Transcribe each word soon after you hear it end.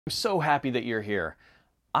I'm so happy that you're here.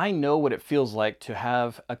 I know what it feels like to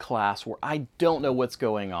have a class where I don't know what's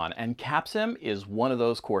going on, and CapSim is one of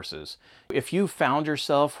those courses. If you found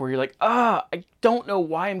yourself where you're like, I don't know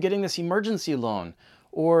why I'm getting this emergency loan,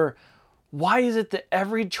 or why is it that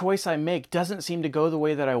every choice I make doesn't seem to go the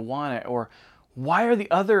way that I want it, or why are the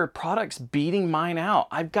other products beating mine out?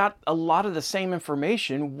 I've got a lot of the same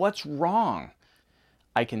information. What's wrong?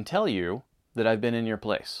 I can tell you that I've been in your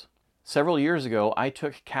place. Several years ago, I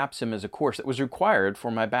took CapSim as a course that was required for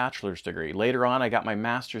my bachelor's degree. Later on, I got my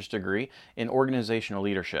master's degree in organizational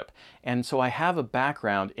leadership. And so I have a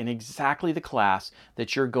background in exactly the class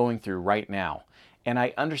that you're going through right now. And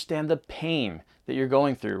I understand the pain that you're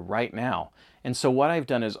going through right now. And so what I've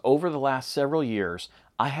done is over the last several years,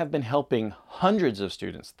 I have been helping hundreds of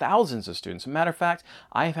students, thousands of students. Matter of fact,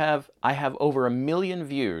 I have over 1 million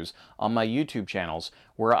views on my YouTube channels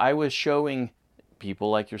where I was showing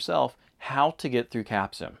people like yourself how to get through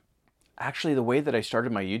CapSim. Actually, the way that I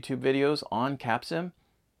started my YouTube videos on CapSim,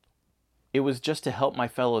 it was just to help my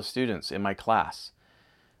fellow students in my class.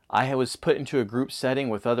 I was put into a group setting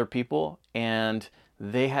with other people and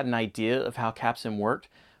they had an idea of how CapSim worked,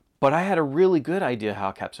 but I had a really good idea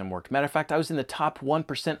how CapSim worked. Matter of fact, I was in the top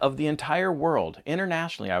 1% of the entire world.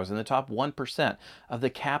 Internationally, I was in the top 1% of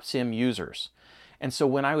the CapSim users. And so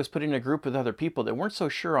when I was put in a group with other people that weren't so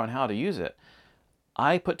sure on how to use it,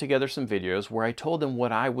 I put together some videos where I told them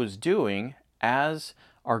what I was doing as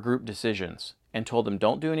our group decisions and told them,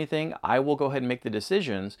 don't do anything. I will go ahead and make the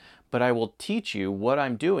decisions, but I will teach you what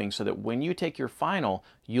I'm doing so that when you take your final,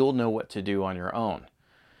 you'll know what to do on your own.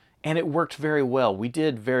 And it worked very well. We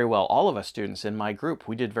did very well. All of us students in my group,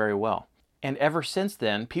 we did very well. And ever since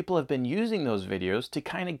then, people have been using those videos to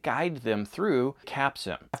kind of guide them through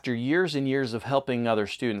CapSim. After years and years of helping other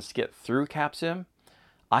students get through CapSim,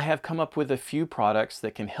 I have come up with a few products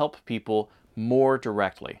that can help people more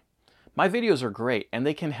directly. My videos are great and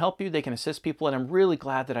they can help you, they can assist people, and I'm really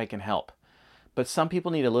glad that I can help. But some people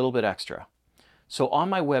need a little bit extra. So on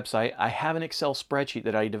my website, I have an Excel spreadsheet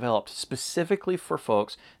that I developed specifically for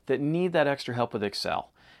folks that need that extra help with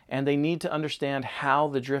Excel. And they need to understand how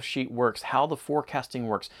the drift sheet works, how the forecasting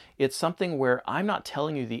works. It's something where I'm not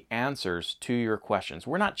telling you the answers to your questions.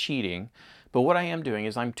 We're not cheating, but what I am doing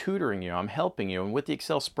is I'm tutoring you, I'm helping you. And with the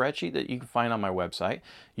Excel spreadsheet that you can find on my website,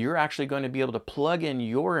 you're actually going to be able to plug in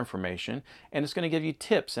your information and it's going to give you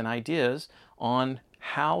tips and ideas on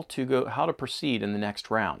how to proceed in the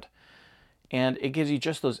next round. And it gives you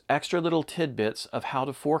just those extra little tidbits of how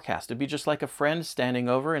to forecast. It'd be just like a friend standing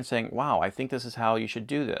over and saying, wow, I think this is how you should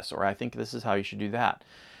do this, or I think this is how you should do that.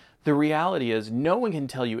 The reality is no one can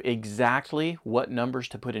tell you exactly what numbers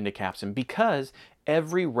to put into CapSim because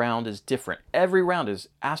every round is different. Every round is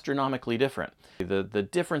astronomically different. The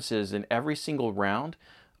differences in every single round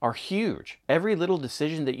are huge. Every little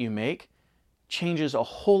decision that you make changes a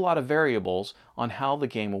whole lot of variables on how the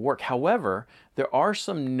game will work. However, there are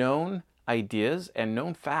some known ideas and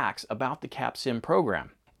known facts about the CapSim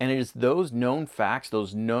program. And it is those known facts,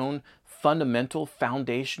 those known fundamental,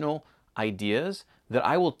 foundational ideas that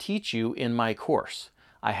I will teach you in my course.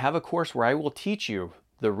 I have a course where I will teach you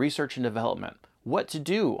the research and development, what to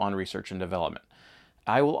do on research and development.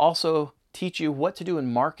 I will also teach you what to do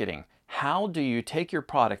in marketing. How do you take your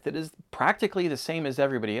product that is practically the same as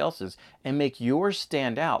everybody else's and make yours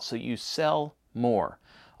stand out so you sell more?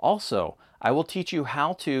 Also, I will teach you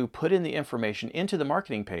how to put in the information into the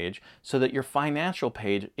marketing page so that your financial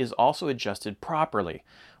page is also adjusted properly.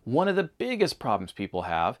 One of the biggest problems people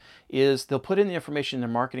have is they'll put in the information in their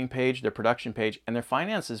marketing page, their production page, and their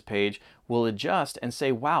finances page will adjust and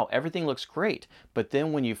say, wow, everything looks great. But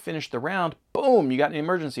then when you finish the round, boom, you got an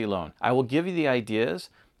emergency loan. I will give you the ideas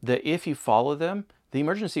that if you follow them, the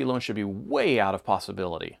emergency loan should be way out of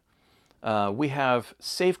possibility. We have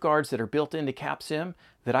safeguards that are built into CapSim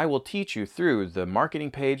that I will teach you through the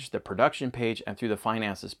marketing page, the production page, and through the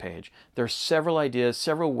finances page. There are several ideas,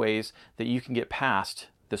 several ways that you can get past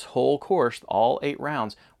this whole course, all 8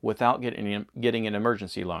 rounds, without getting an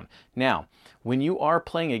emergency loan. Now, when you are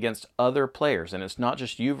playing against other players, and it's not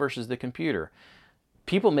just you versus the computer,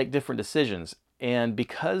 people make different decisions. And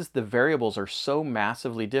because the variables are so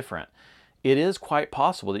massively different, it is quite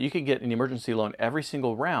possible that you could get an emergency loan every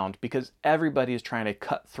single round because everybody is trying to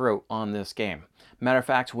cut throat on this game. Matter of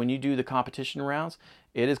fact, when you do the competition rounds,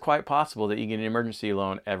 it is quite possible that you get an emergency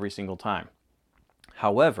loan every single time.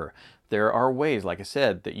 However, there are ways, like I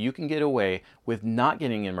said, that you can get away with not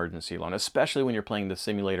getting an emergency loan, especially when you're playing the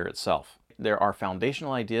simulator itself. There are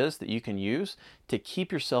foundational ideas that you can use to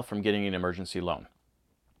keep yourself from getting an emergency loan.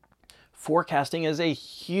 Forecasting is a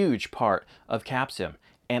huge part of CapSim.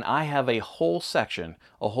 And I have a whole section,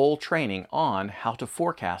 a whole training on how to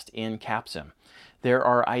forecast in CapSim. There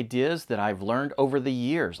are ideas that I've learned over the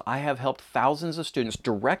years. I have helped thousands of students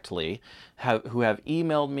directly who have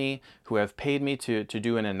emailed me, who have paid me to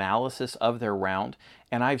do an analysis of their round.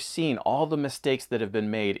 And I've seen all the mistakes that have been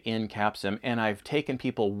made in CapSim, and I've taken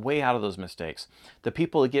people way out of those mistakes. The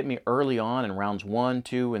people that get me early on in rounds 1,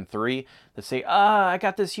 2, and 3 that say, I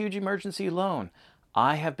got this huge emergency loan.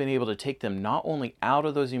 I have been able to take them not only out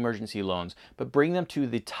of those emergency loans, but bring them to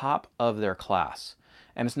the top of their class.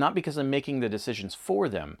 And it's not because I'm making the decisions for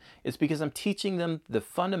them. It's because I'm teaching them the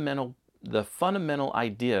fundamental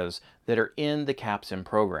ideas that are in the CapSim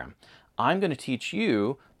program. I'm going to teach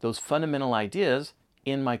you those fundamental ideas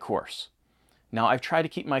in my course. Now, I've tried to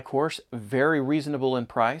keep my course very reasonable in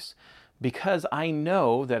price because I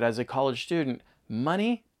know that as a college student,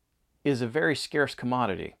 money is a very scarce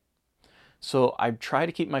commodity. So I try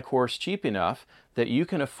to keep my course cheap enough that you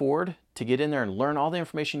can afford to get in there and learn all the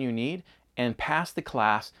information you need and pass the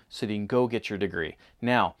class so that you can go get your degree.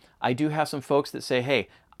 Now, I do have some folks that say, hey,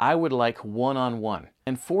 I would like one-on-one.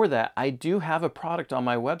 And for that, I do have a product on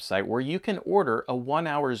my website where you can order a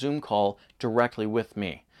 1-hour Zoom call directly with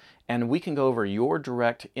me. And we can go over your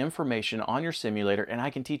direct information on your simulator, and I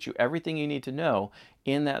can teach you everything you need to know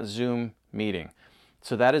in that Zoom meeting.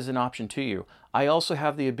 So that is an option to you. I also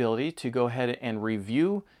have the ability to go ahead and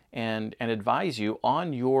review and advise you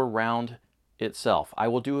on your round itself. I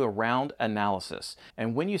will do a round analysis.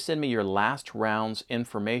 And when you send me your last round's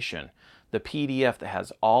information, the PDF that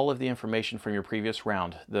has all of the information from your previous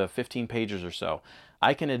round, the 15 pages or so,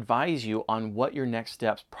 I can advise you on what your next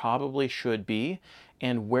steps probably should be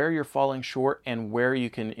and where you're falling short and where you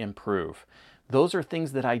can improve. Those are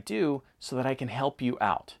things that I do so that I can help you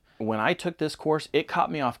out. When I took this course, it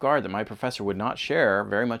caught me off guard that my professor would not share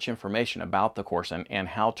very much information about the course and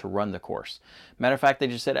how to run the course. Matter of fact, they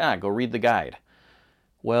just said, go read the guide.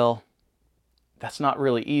 Well, that's not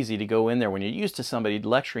really easy to go in there when you're used to somebody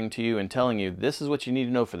lecturing to you and telling you, this is what you need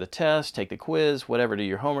to know for the test, take the quiz, whatever, do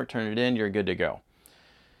your homework, turn it in, you're good to go.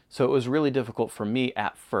 So it was really difficult for me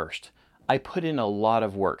at first. I put in a lot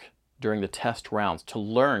of work during the test rounds to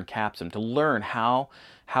learn CapSim, to learn how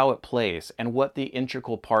it plays and what the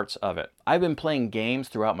integral parts of it. I've been playing games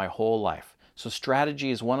throughout my whole life, so strategy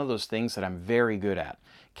is one of those things that I'm very good at.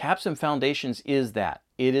 CapSim Foundations is that.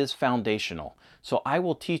 It is foundational. So I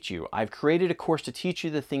will teach you. I've created a course to teach you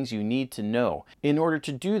the things you need to know in order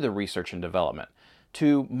to do the research and development,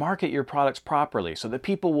 to market your products properly so that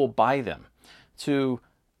people will buy them, to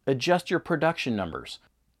adjust your production numbers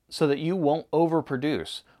so that you won't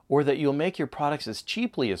overproduce, or that you'll make your products as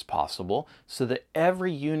cheaply as possible so that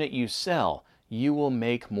every unit you sell, you will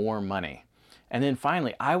make more money. And then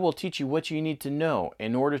finally, I will teach you what you need to know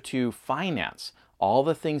in order to finance all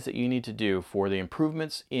the things that you need to do for the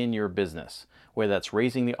improvements in your business, whether that's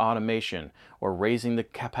raising the automation or raising the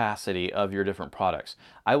capacity of your different products.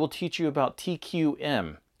 I will teach you about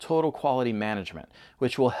TQM, Total Quality Management,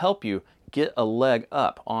 which will help you get a leg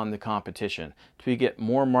up on the competition to get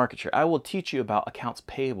more market share. I will teach you about accounts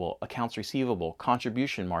payable, accounts receivable,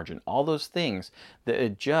 contribution margin, all those things that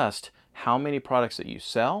adjust how many products that you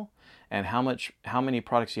sell and how many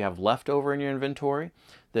products you have left over in your inventory,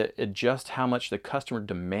 that adjust how much the customer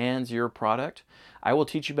demands your product. I will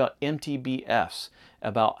teach you about MTBFs,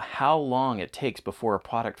 about how long it takes before a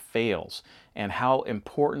product fails and how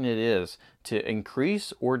important it is to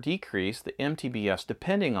increase or decrease the MTBFs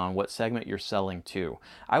depending on what segment you're selling to.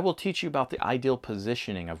 I will teach you about the ideal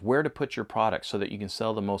positioning of where to put your products so that you can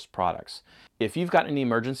sell the most products. If you've got an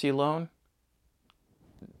emergency loan,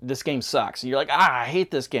 this game sucks. And you're like, I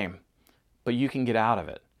hate this game. But you can get out of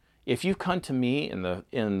it. If you come to me in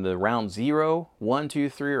the round 0, 1, 2,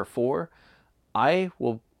 3, or 4, I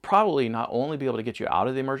will probably not only be able to get you out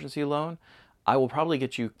of the emergency loan, I will probably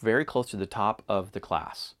get you very close to the top of the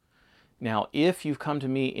class. Now, if you've come to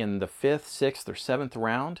me in the 5th, 6th, or 7th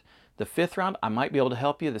round, the 5th round, I might be able to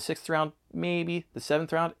help you. The 6th round, maybe. The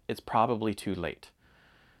 7th round, it's probably too late.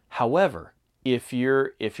 However, if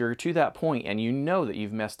you're to that point and you know that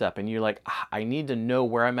you've messed up and you're like, I need to know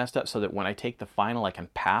where I messed up so that when I take the final, I can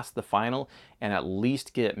pass the final and at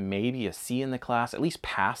least get maybe a C in the class, at least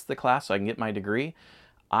pass the class so I can get my degree,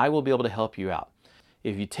 I will be able to help you out.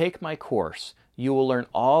 If you take my course, you will learn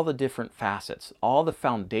all the different facets, all the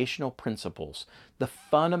foundational principles, the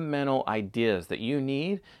fundamental ideas that you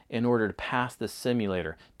need in order to pass the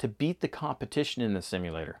simulator, to beat the competition in the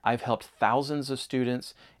simulator. I've helped thousands of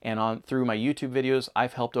students, and through my YouTube videos,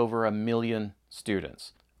 I've helped over 1 million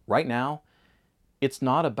students. Right now, it's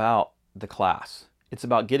not about the class. It's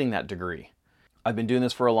about getting that degree. I've been doing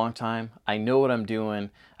this for a long time. I know what I'm doing.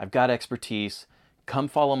 I've got expertise. come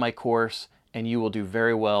follow my course and you will do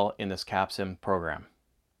very well in this CapSim program.